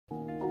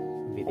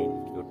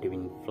within your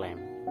twin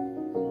flame.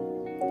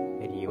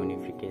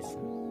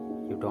 Reunification.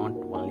 You don't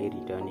only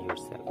return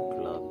yourself to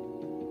love,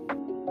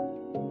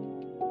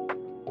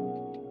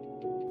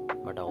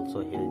 but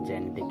also heal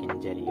genetic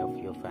injury of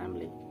your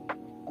family,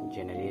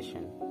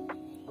 generation,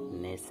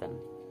 nation,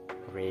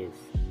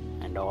 race,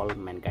 and all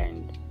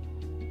mankind.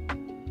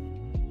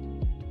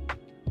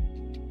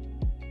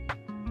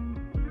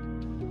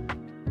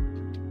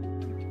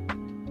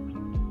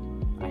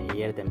 I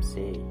hear them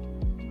say,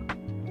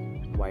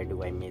 why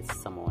do I miss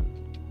someone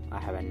I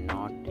have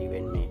not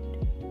even met?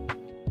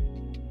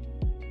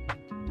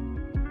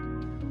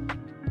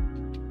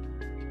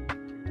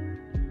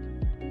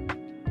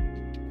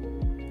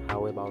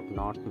 How about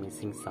not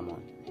missing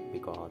someone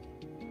because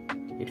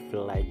it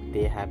feels like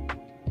they have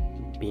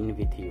been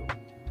with you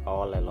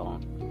all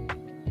along?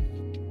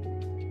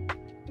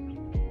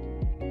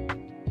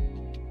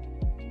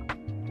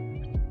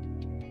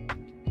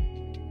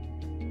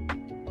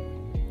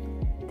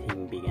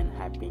 Things began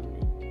happening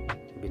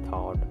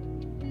without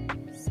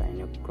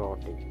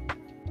synchronicity.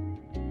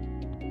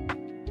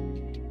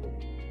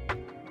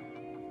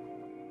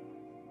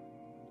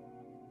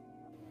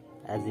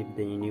 As if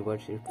the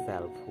universe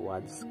itself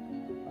was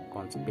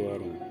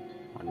conspiring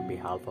on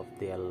behalf of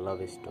their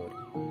love story.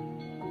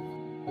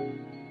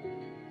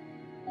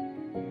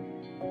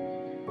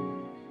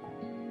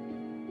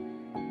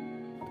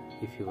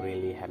 If you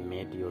really have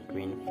met your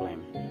twin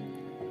flame,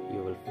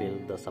 you will feel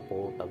the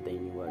support of the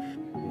universe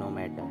no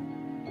matter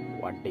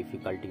what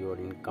difficulty you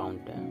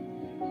encounter.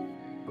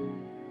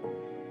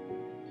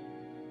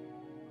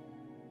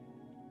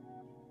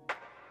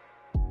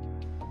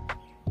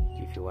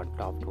 If you are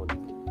doubtful,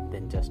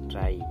 then just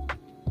try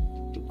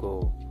to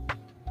go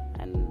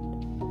and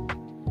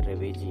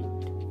revisit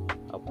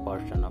a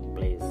person or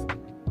place.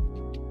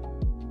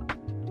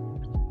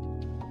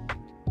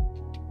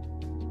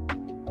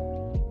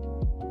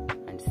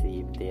 And see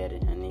if there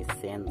is any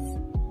sense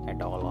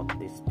at all of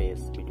this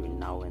space between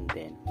now and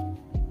then.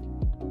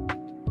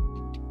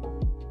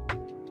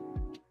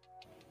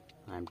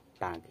 I'm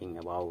talking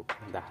about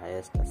the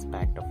highest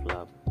aspect of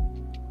love,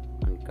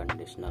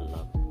 unconditional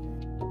love.